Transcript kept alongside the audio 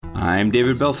I'm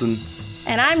David Bilson.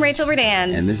 And I'm Rachel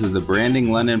Verdan. And this is the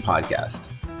Branding London podcast.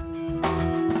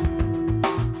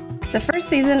 The first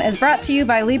season is brought to you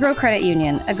by Libro Credit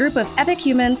Union, a group of epic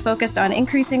humans focused on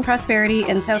increasing prosperity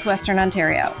in southwestern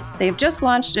Ontario. They've just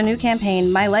launched a new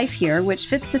campaign, My Life Here, which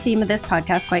fits the theme of this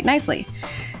podcast quite nicely.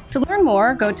 To learn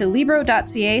more, go to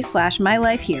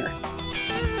libro.ca/mylifehere.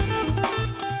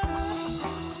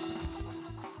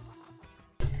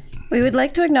 We would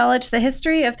like to acknowledge the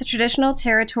history of the traditional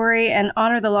territory and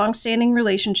honor the long-standing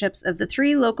relationships of the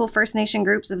three local First Nation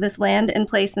groups of this land and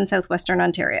place in southwestern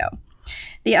Ontario.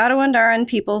 The Attawandaron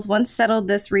peoples once settled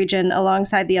this region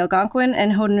alongside the Algonquin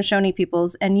and Haudenosaunee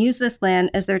peoples and used this land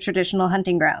as their traditional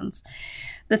hunting grounds.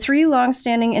 The three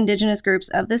long-standing Indigenous groups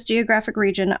of this geographic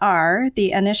region are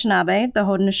the Anishinaabe, the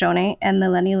Haudenosaunee, and the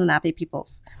Lenni Lenape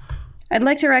peoples. I'd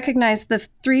like to recognize the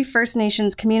three First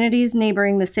Nations communities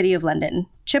neighboring the City of London: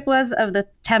 Chippewas of the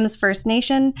Thames First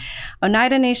Nation,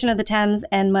 Oneida Nation of the Thames,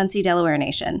 and Munsee Delaware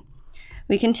Nation.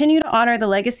 We continue to honor the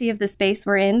legacy of the space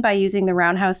we're in by using the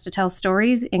Roundhouse to tell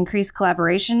stories, increase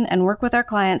collaboration, and work with our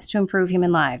clients to improve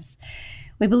human lives.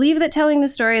 We believe that telling the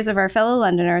stories of our fellow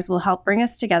Londoners will help bring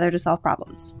us together to solve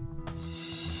problems.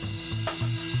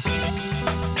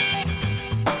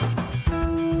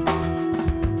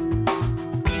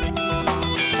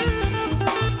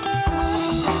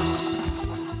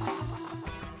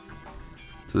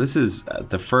 So this is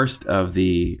the first of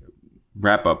the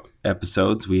wrap-up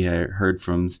episodes. We heard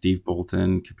from Steve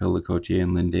Bolton, Kapil Lacotier,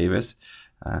 and Lynn Davis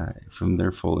from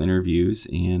their full interviews,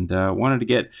 and wanted to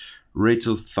get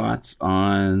Rachel's thoughts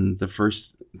on the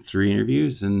first three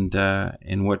interviews and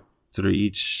what sort of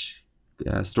each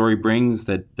story brings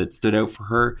that stood out for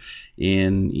her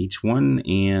in each one,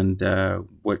 and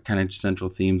what kind of central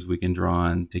themes we can draw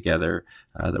on together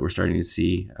that we're starting to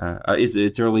see.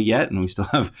 It's early yet, and we still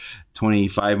have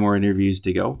 25 more interviews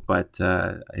to go, but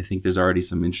I think there's already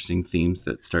some interesting themes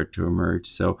that start to emerge.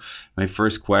 So my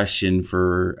first question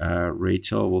for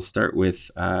Rachel, we'll start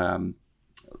with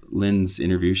Lynn's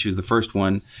interview. She was the first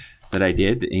one that I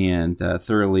did, and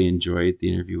thoroughly enjoyed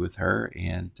the interview with her.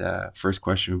 And first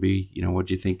question would be, what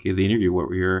do you think of the interview? What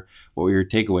were your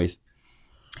takeaways?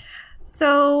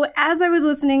 So as I was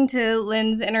listening to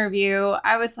Lynn's interview,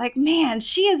 I was like, man,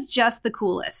 she is just the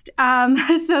coolest. So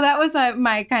that was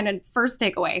my kind of first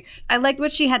takeaway. I liked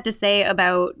what she had to say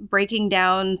about breaking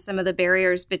down some of the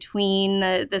barriers between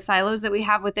the silos that we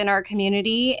have within our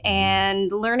community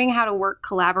and learning how to work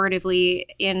collaboratively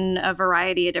in a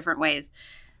variety of different ways.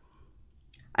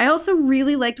 I also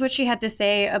really liked what she had to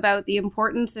say about the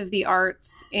importance of the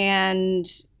arts and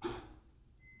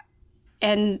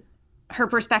her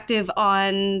perspective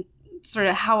on sort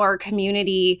of how our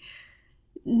community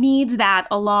needs that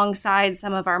alongside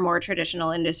some of our more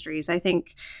traditional industries. I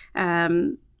think,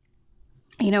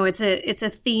 it's a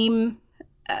theme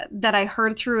that I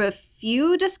heard through a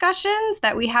few discussions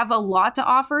that we have a lot to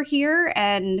offer here,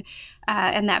 and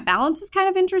that balance is kind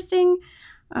of interesting.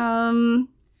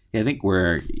 Yeah, I think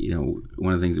where,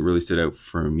 one of the things that really stood out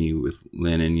for me with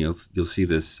Lynn, and you'll see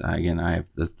this, again, I have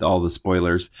all the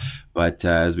spoilers, but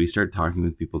as we start talking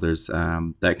with people, there's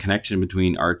that connection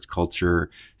between arts, culture,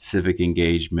 civic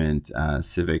engagement,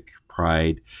 civic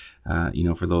pride,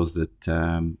 for those that,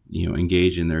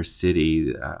 engage in their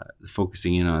city,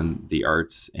 focusing in on the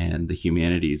arts and the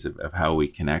humanities of how we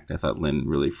connect. I thought Lynn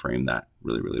really framed that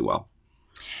really, really well.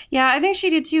 Yeah, I think she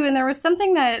did too. And there was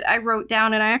something that I wrote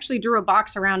down, and I actually drew a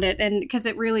box around it, and because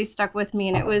it really stuck with me.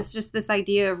 And it was just this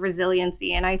idea of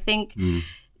resiliency. And I think,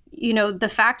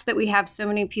 the fact that we have so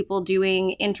many people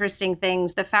doing interesting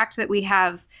things, the fact that we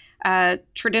have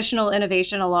traditional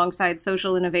innovation alongside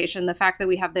social innovation, the fact that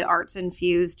we have the arts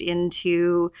infused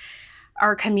into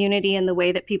our community and the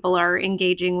way that people are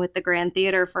engaging with the Grand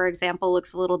Theatre, for example,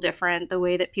 looks a little different. The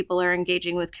way that people are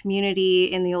engaging with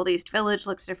community in the Old East Village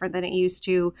looks different than it used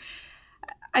to.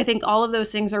 I think all of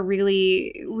those things are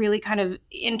really, really kind of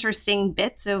interesting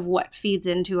bits of what feeds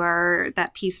into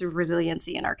that piece of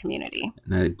resiliency in our community.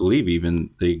 And I believe even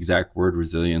the exact word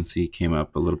resiliency came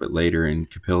up a little bit later in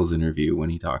Kapil's interview when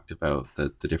he talked about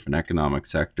the different economic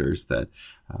sectors that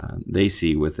they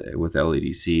see with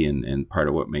LEDC and part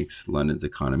of what makes London's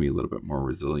economy a little bit more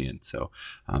resilient. So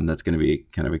that's going to be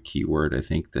kind of a key word, I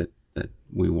think, that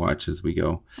we watch as we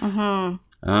go. Mm-hmm.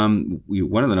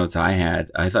 One of the notes I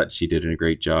had, I thought she did a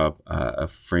great job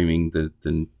of framing the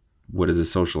what is a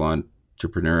social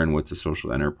entrepreneur and what's a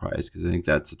social enterprise, because I think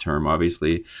that's a term.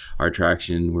 Obviously, our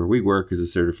traction where we work is a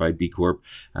certified B Corp,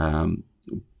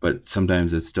 but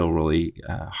sometimes it's still really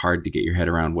hard to get your head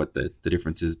around what the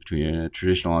difference is between a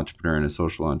traditional entrepreneur and a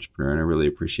social entrepreneur. And I really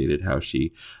appreciated how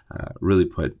she really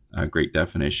put a great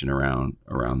definition around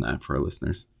that for our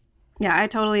listeners. Yeah, I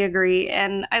totally agree.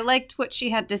 And I liked what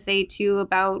she had to say too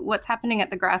about what's happening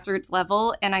at the grassroots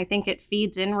level. And I think it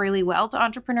feeds in really well to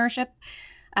entrepreneurship.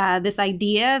 This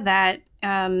idea that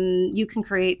you can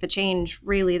create the change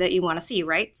really that you want to see,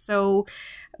 right? So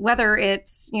whether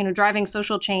it's, driving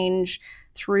social change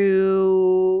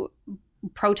through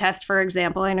protest, for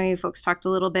example. I know you folks talked a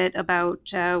little bit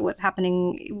about what's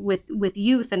happening with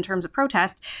youth in terms of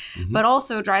protest, but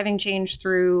also driving change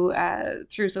through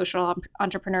social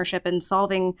entrepreneurship and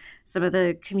solving some of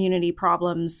the community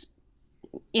problems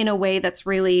in a way that's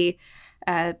really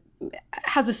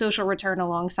has a social return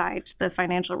alongside the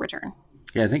financial return.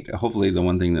 Yeah, I think hopefully the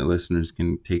one thing that listeners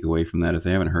can take away from that, if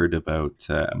they haven't heard about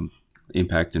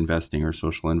impact investing or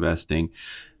social investing,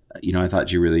 I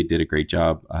thought you really did a great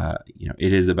job.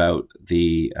 It is about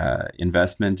the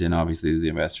investment, and obviously the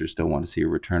investors still want to see a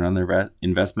return on their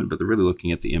investment, but they're really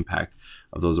looking at the impact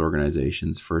of those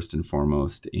organizations first and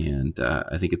foremost. And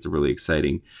I think it's a really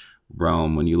exciting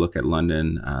realm. When you look at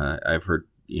London, I've heard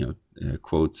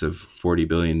quotes of $40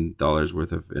 billion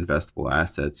worth of investable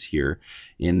assets here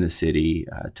in the city.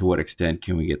 To what extent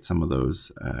can we get some of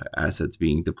those assets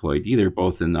being deployed, either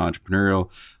both in the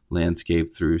entrepreneurial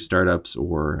landscape through startups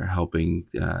or helping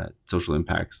social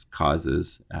impacts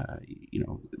causes?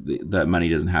 That money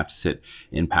doesn't have to sit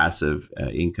in passive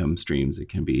income streams. It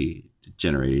can be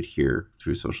generated here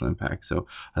through social impact. So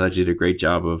I thought you did a great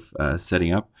job of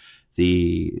setting up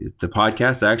the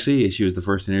podcast. Actually, she was the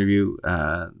first interview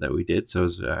that we did, so I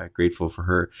was grateful for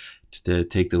her to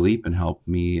take the leap and help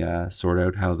me sort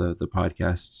out how the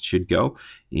podcast should go.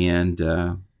 And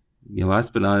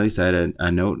last but not least, I had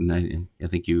a note, and I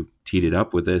think you teed it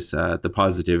up with this, the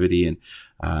positivity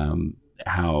and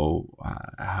how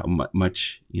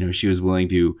much she was willing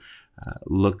to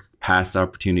look past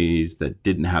opportunities that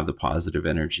didn't have the positive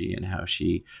energy, and how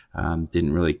she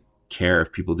didn't really care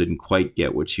if people didn't quite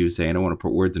get what she was saying. I don't want to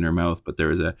put words in her mouth, but there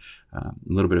was a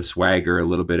little bit of swagger, a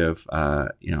little bit of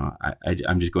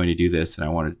I'm just going to do this, and I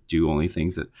want to do only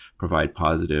things that provide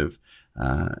positive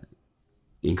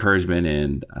encouragement,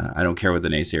 and I don't care what the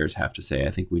naysayers have to say. I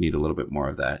think we need a little bit more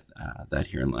of that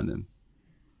here in London.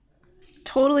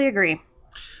 Totally agree.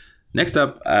 Next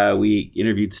up, we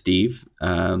interviewed Steve.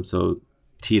 So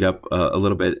teed up a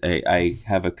little bit. I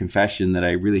have a confession that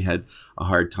I really had a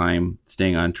hard time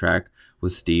staying on track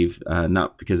with Steve,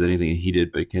 not because of anything he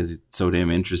did, but because it's so damn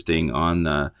interesting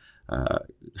on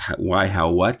why, how,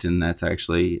 what. And that's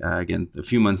actually, again, a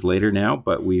few months later now,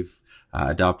 but we've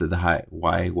adopted the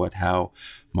why, what, how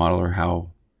model, or how.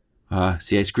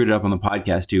 See, I screwed it up on the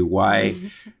podcast too. Why,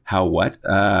 how, what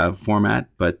format.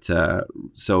 But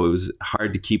so it was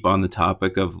hard to keep on the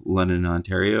topic of London,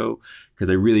 Ontario, because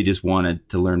I really just wanted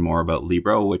to learn more about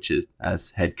Libro, which is,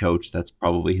 as head coach, that's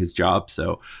probably his job.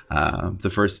 So the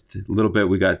first little bit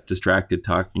we got distracted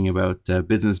talking about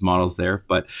business models there,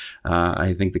 but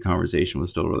I think the conversation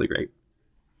was still really great.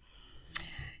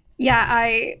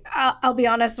 Yeah, I'll be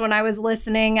honest, when I was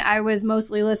listening, I was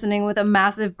mostly listening with a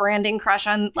massive branding crush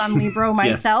on Libro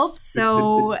myself. Yes.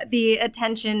 So the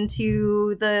attention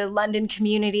to the London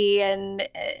community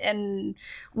and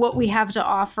what we have to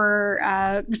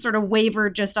offer sort of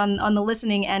wavered just on the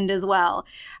listening end as well.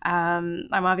 I'm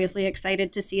obviously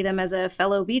excited to see them as a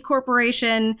fellow B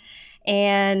Corporation.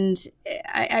 And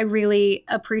I really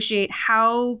appreciate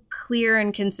how clear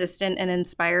and consistent and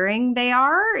inspiring they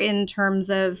are in terms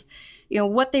of,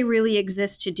 what they really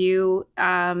exist to do.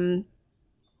 One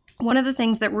of the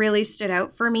things that really stood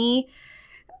out for me,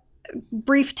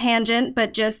 brief tangent,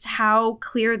 but just how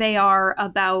clear they are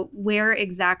about where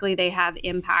exactly they have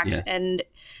impact, and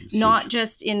not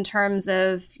just in terms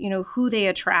of, who they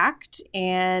attract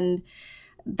and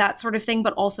that sort of thing,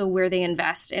 but also where they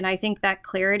invest. And I think that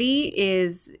clarity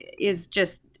is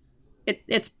just,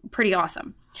 it's pretty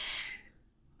awesome.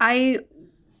 I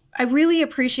really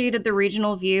appreciated the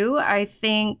regional view. I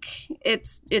think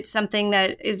it's something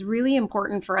that is really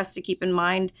important for us to keep in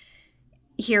mind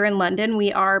here in London.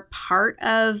 We're part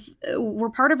of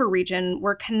a region.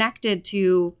 We're connected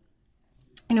to,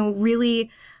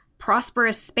 really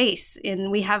prosperous space,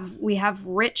 and we have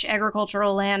rich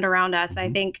agricultural land around us. I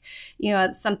think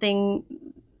it's something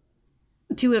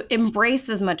to embrace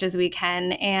as much as we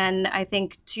can, and I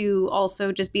think to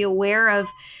also just be aware of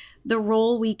the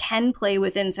role we can play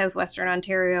within Southwestern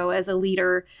Ontario as a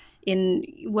leader in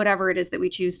whatever it is that we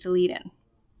choose to lead in.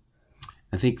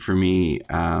 I think for me,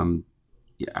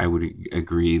 I would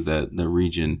agree that the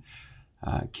region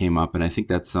came up, and I think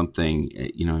that's something,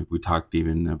 we talked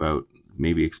even about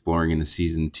maybe exploring in the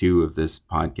season 2 of this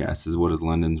podcast is what is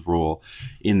London's role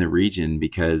in the region,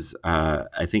 because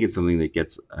I think it's something that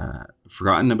gets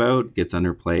forgotten about, gets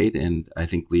underplayed, and I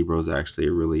think Libro is actually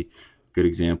a really good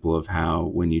example of how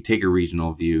when you take a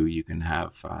regional view, you can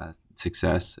have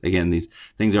success. Again, these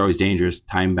things are always dangerous,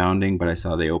 time bounding, but I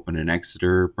saw they opened an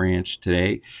Exeter branch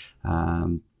today,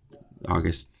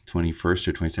 August 21st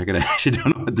or 22nd. I actually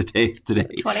don't know what the day is today.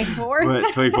 24th.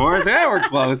 But 24th? Yeah, we're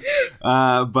close.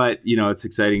 But, it's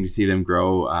exciting to see them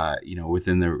grow,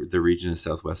 within the region of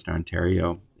Southwestern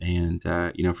Ontario. And,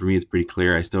 for me, it's pretty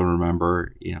clear. I still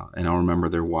remember, and I'll remember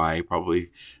their why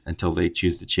probably until they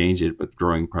choose to change it, but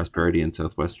growing prosperity in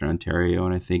Southwestern Ontario.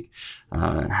 And I think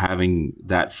having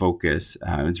that focus,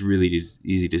 it's really just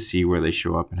easy to see where they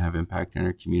show up and have impact in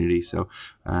our community. So,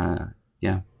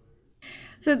 yeah.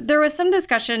 So there was some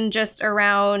discussion just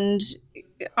around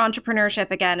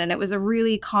entrepreneurship again, and it was a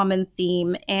really common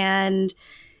theme. And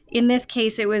in this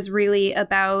case, it was really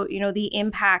about, the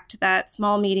impact that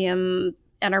small, medium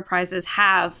enterprises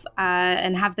have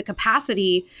and have the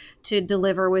capacity to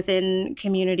deliver within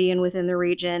community and within the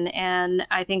region. And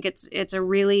I think it's a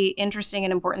really interesting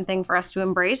and important thing for us to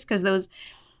embrace, because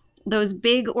those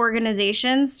big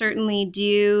organizations certainly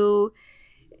do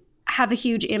have a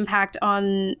huge impact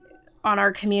on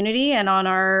our community and on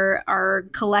our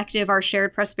collective, our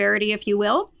shared prosperity, if you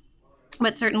will.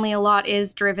 But certainly a lot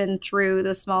is driven through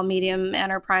those small, medium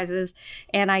enterprises.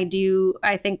 And I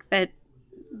think that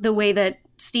the way that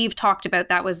Steve talked about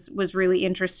that was really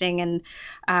interesting. And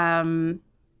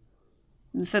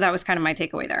so that was kind of my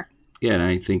takeaway there. Yeah, and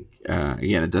I think,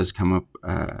 again, it does come up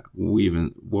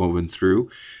woven through.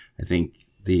 I think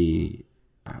the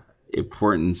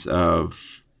importance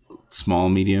of small,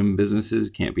 medium businesses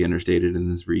can't be understated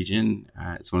in this region.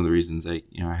 It's one of the reasons I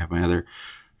have my other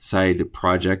side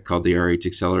project called the RH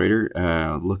Accelerator,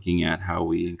 looking at how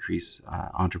we increase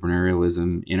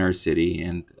entrepreneurialism in our city.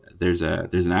 And there's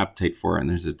an appetite for it, and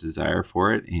there's a desire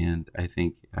for it. And I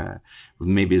think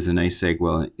maybe is a nice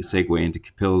segue into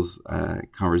Kapil's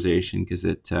conversation, because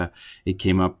it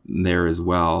came up there as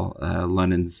well.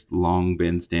 London's long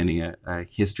been standing a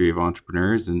history of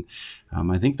entrepreneurs, and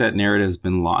I think that narrative has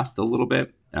been lost a little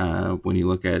bit when you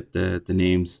look at the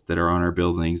names that are on our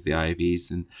buildings, the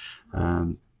Ivies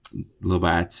and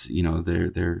Labatt's.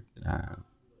 They're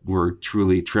were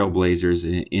truly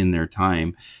trailblazers in their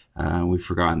time. We've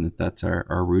forgotten that that's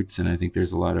our roots, and I think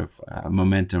there's a lot of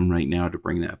momentum right now to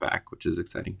bring that back, which is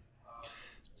exciting.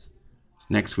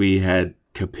 Next, we had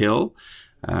Kapil,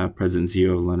 President and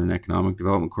CEO of London Economic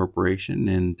Development Corporation,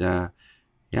 and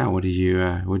what did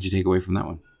you take away from that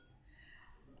one?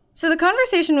 So the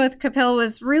conversation with Kapil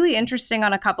was really interesting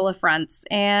on a couple of fronts,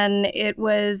 and it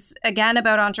was again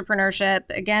about entrepreneurship,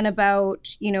 again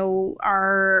about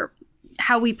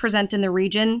how we present in the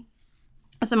region,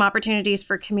 some opportunities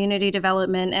for community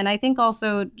development, and I think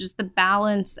also just the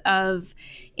balance of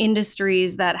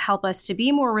industries that help us to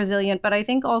be more resilient. But I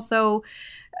think also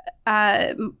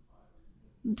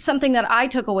something that I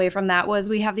took away from that was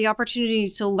we have the opportunity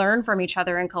to learn from each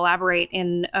other and collaborate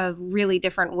in a really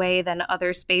different way than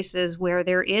other spaces where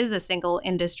there is a single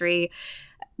industry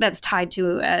that's tied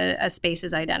to a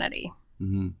space's identity.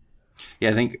 Mm-hmm.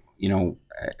 Yeah, I think,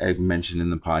 I mentioned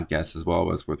in the podcast as well,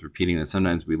 was worth repeating, that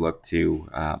sometimes we look to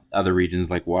other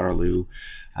regions like Waterloo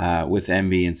with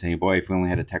envy and saying, boy, if we only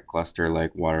had a tech cluster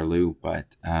like Waterloo.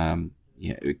 But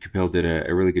Kapil did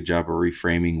a really good job of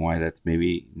reframing why that's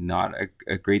maybe not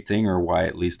a great thing, or why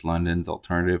at least London's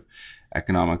alternative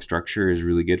economic structure is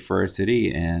really good for our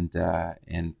city and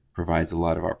provides a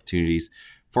lot of opportunities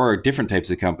for different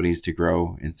types of companies to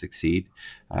grow and succeed.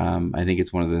 I think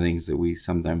it's one of the things that we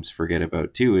sometimes forget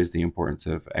about too, is the importance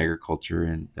of agriculture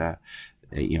and,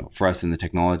 for us in the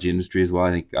technology industry as well.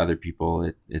 I think other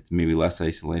people, it's maybe less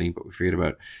isolating, but we forget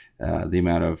about the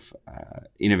amount of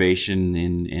innovation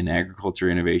in agriculture,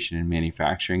 innovation in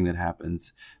manufacturing that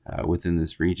happens within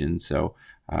this region. So,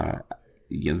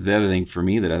 the other thing for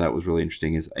me that I thought was really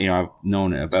interesting is, I've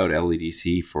known about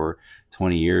LEDC for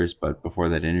 20 years, but before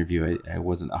that interview, I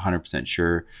wasn't 100%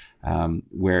 sure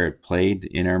where it played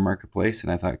in our marketplace.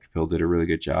 And I thought Kapil did a really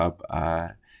good job.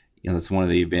 That's one of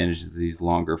the advantages of these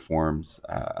longer forms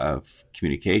of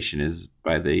communication, is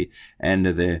by the end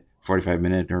of the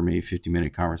 45-minute or maybe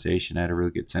 50-minute conversation, I had a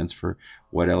really good sense for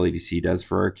what LEDC does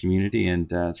for our community. And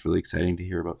it's really exciting to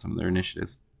hear about some of their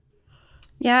initiatives.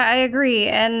 Yeah, I agree.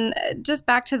 And just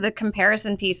back to the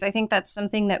comparison piece, I think that's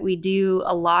something that we do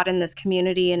a lot in this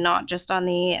community, and not just on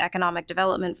the economic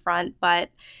development front, but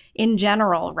in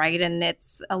general, right? And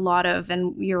it's a lot of,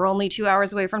 and you're only 2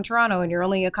 hours away from Toronto, and you're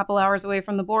only a couple hours away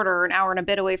from the border, or an hour and a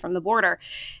bit away from the border.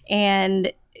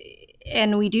 And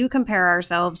we do compare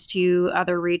ourselves to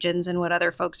other regions and what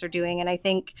other folks are doing. And I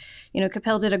think,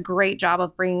 Kapil did a great job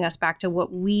of bringing us back to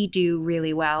what we do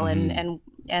really well, and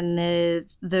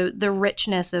the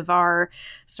richness of our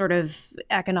sort of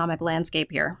economic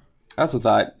landscape here. I also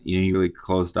thought, he really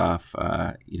closed off,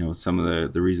 some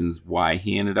of the reasons why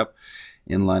he ended up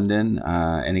in London.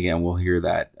 And again, we'll hear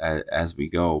that as we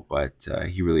go. But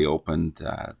he really opened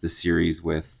the series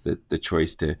with the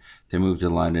choice to move to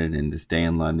London and to stay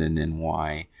in London, and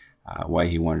why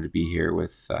he wanted to be here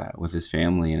with his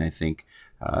family. And I think,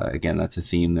 again, that's a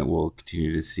theme that we'll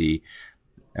continue to see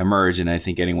emerge. And I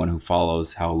think anyone who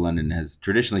follows how London has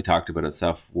traditionally talked about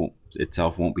itself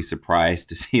won't be surprised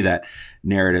to see that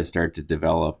narrative start to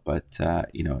develop. But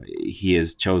he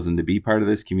has chosen to be part of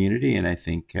this community, and I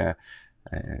think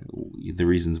the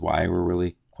reasons why were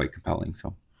really quite compelling.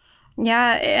 So.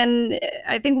 Yeah, and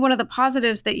I think one of the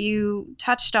positives that you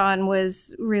touched on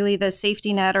was really the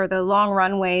safety net, or the long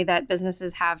runway that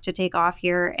businesses have to take off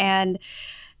here. And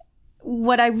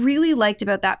what I really liked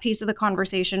about that piece of the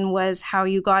conversation was how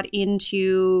you got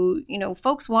into,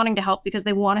 folks wanting to help because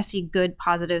they want to see good,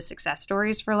 positive success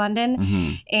stories for London.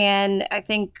 Mm-hmm. And I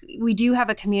think we do have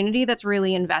a community that's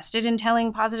really invested in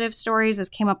telling positive stories. This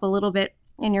came up a little bit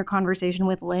in your conversation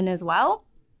with Lynn as well,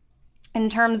 in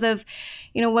terms of,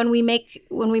 when we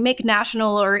make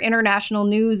national or international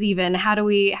news, even how do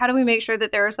we make sure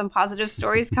that there are some positive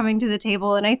stories coming to the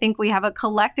table? And I think we have a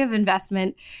collective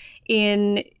investment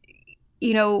in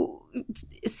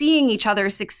seeing each other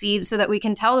succeed so that we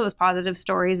can tell those positive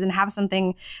stories and have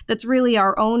something that's really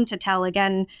our own to tell,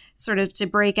 again, sort of to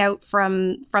break out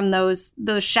from those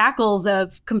shackles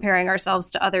of comparing ourselves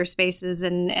to other spaces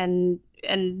and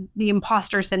the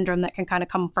imposter syndrome that can kind of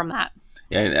come from that.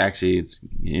 Yeah, actually, it's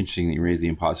interesting that you raise the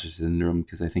imposter syndrome,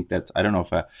 because I think I don't know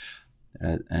if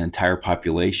an entire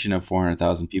population of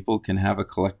 400,000 people can have a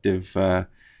collective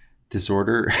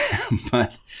disorder,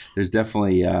 but there's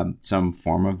definitely some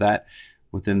form of that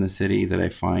within the city that I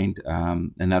find,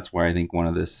 and that's why I think one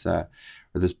of this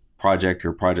project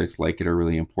or projects like it are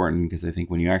really important, because I think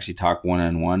when you actually talk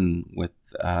one-on-one with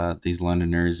these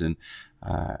Londoners and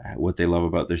what they love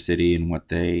about their city and what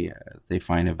they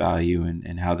find a value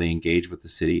and how they engage with the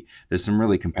city, there's some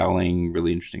really compelling,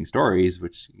 really interesting stories,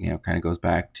 which kind of goes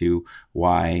back to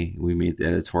why we made the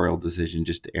editorial decision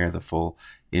just to air the full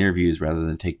interviews rather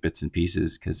than take bits and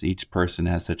pieces, because each person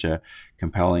has such a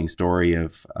compelling story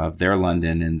of their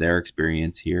London and their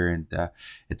experience here, and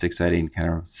it's exciting to kind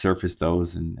of surface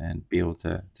those and be able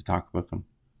to talk about them.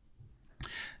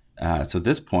 So at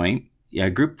this point, I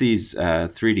grouped these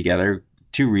three together.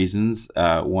 Two reasons.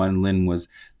 One, Lynn was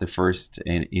the first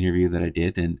interview that I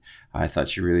did, and I thought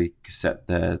she really set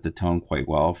the tone quite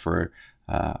well for,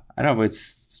 I don't know if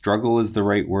struggle is the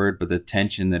right word, but the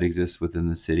tension that exists within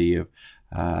the city of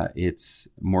its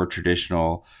more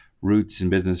traditional roots and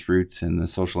business roots and the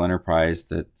social enterprise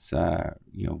that's,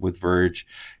 with Verge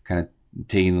kind of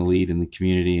taking the lead in the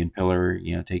community, and Pillar,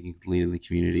 taking the lead in the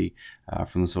community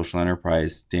from the social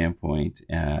enterprise standpoint.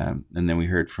 And then we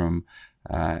heard from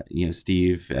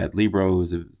Steve at Libro,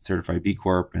 who's a certified B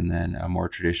Corp, and then a more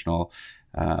traditional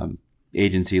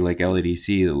agency like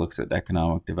LADC that looks at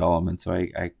economic development. So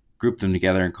I grouped them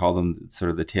together and called them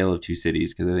sort of the tale of two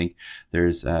cities, because I think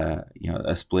there's a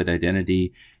split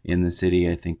identity in the city.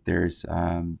 I think there's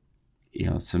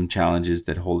some challenges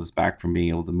that hold us back from being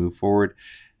able to move forward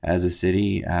as a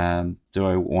city. So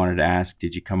I wanted to ask,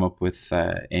 did you come up with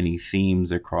any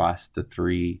themes across the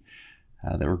three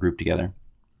that were grouped together?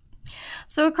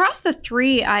 So across the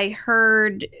three, I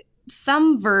heard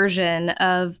some version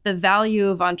of the value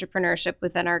of entrepreneurship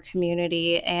within our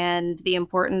community and the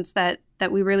importance that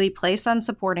we really place on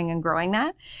supporting and growing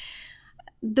that.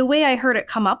 The way I heard it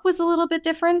come up was a little bit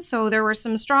different. So there were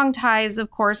some strong ties,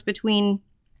 of course, between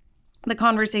the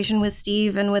conversation with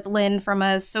Steve and with Lynn from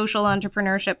a social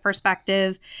entrepreneurship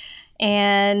perspective.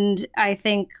 And I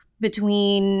think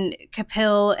between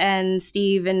Kapil and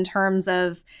Steve in terms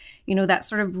of, that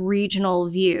sort of regional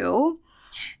view.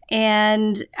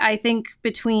 And I think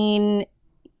between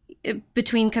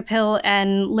Kapil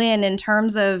and Lynn in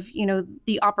terms of,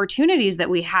 the opportunities that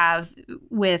we have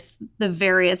with the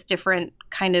various different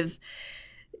kind of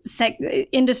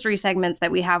industry segments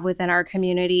that we have within our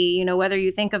community, whether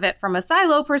you think of it from a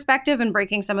silo perspective and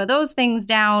breaking some of those things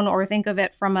down, or think of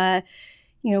it from a,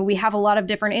 we have a lot of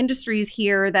different industries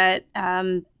here that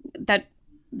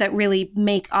really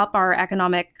make up our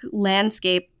economic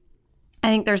landscape. I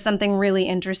think there's something really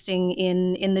interesting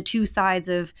in the two sides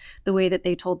of the way that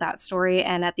they told that story,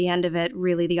 and at the end of it,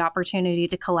 really the opportunity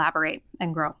to collaborate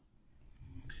and grow.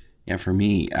 Yeah, for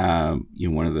me,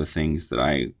 one of the things that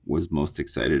I was most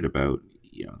excited about,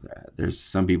 there's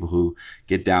some people who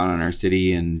get down on our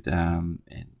city and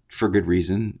for good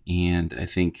reason. And I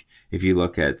think if you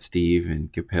look at Steve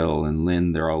and Kapil and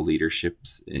Lynn, they're all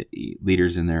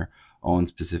leaders in their own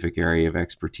specific area of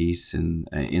expertise and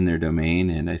in their domain.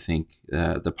 And I think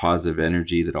the positive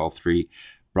energy that all three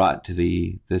brought to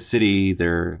the city,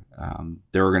 their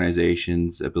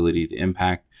organization's ability to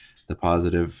impact the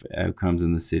positive outcomes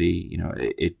in the city,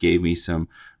 it gave me some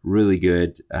really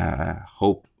good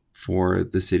hope for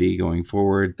the city going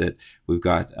forward, that we've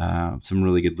got some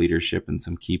really good leadership and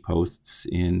some key posts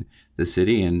in the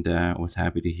city, and was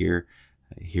happy to hear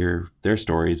their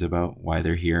stories about why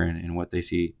they're here and what they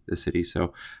see the city.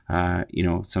 So,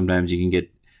 sometimes you can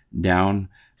get down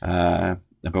about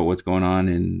what's going on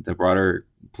in the broader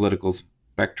political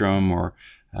spectrum or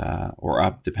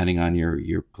up, depending on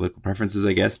your political preferences,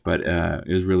 I guess. But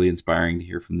it was really inspiring to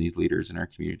hear from these leaders in our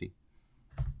community.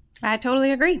 I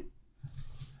totally agree.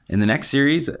 In the next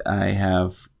series, I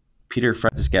have Peter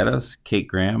Fratiscatos, Kate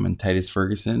Graham, and Titus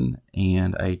Ferguson,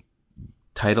 and I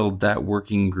titled that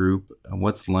working group,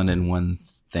 What's London One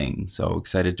Thing? So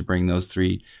excited to bring those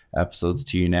 3 episodes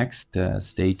to you next.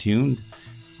 Stay tuned.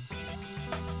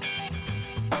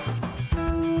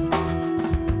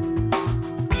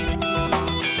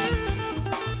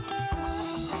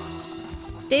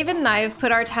 David and I have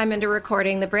put our time into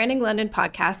recording the Branding London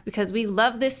podcast because we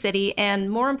love this city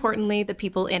and, more importantly, the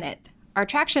people in it. Our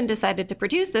Traction decided to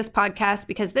produce this podcast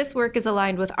because this work is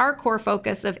aligned with our core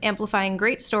focus of amplifying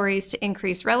great stories to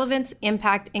increase relevance,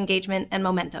 impact, engagement, and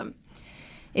momentum.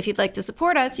 If you'd like to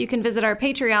support us, you can visit our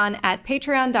Patreon at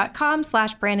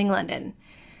patreon.com/brandinglondon.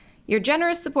 Your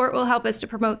generous support will help us to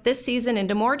promote this season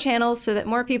into more channels so that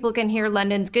more people can hear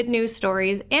London's good news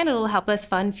stories, and it'll help us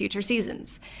fund future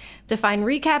seasons. To find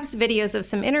recaps, videos of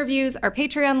some interviews, our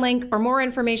Patreon link, or more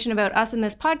information about us in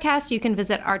this podcast, you can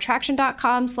visit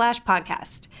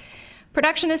ourtraction.com/podcast.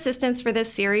 Production assistance for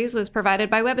this series was provided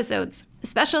by Webisodes.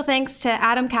 Special thanks to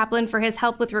Adam Kaplan for his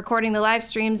help with recording the live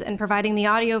streams and providing the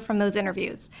audio from those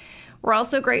interviews. We're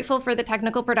also grateful for the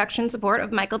technical production support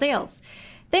of Michael Dales.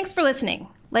 Thanks for listening.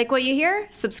 Like what you hear?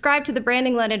 Subscribe to the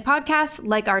Branding London podcast,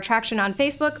 like our Traction on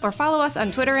Facebook, or follow us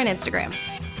on Twitter and Instagram.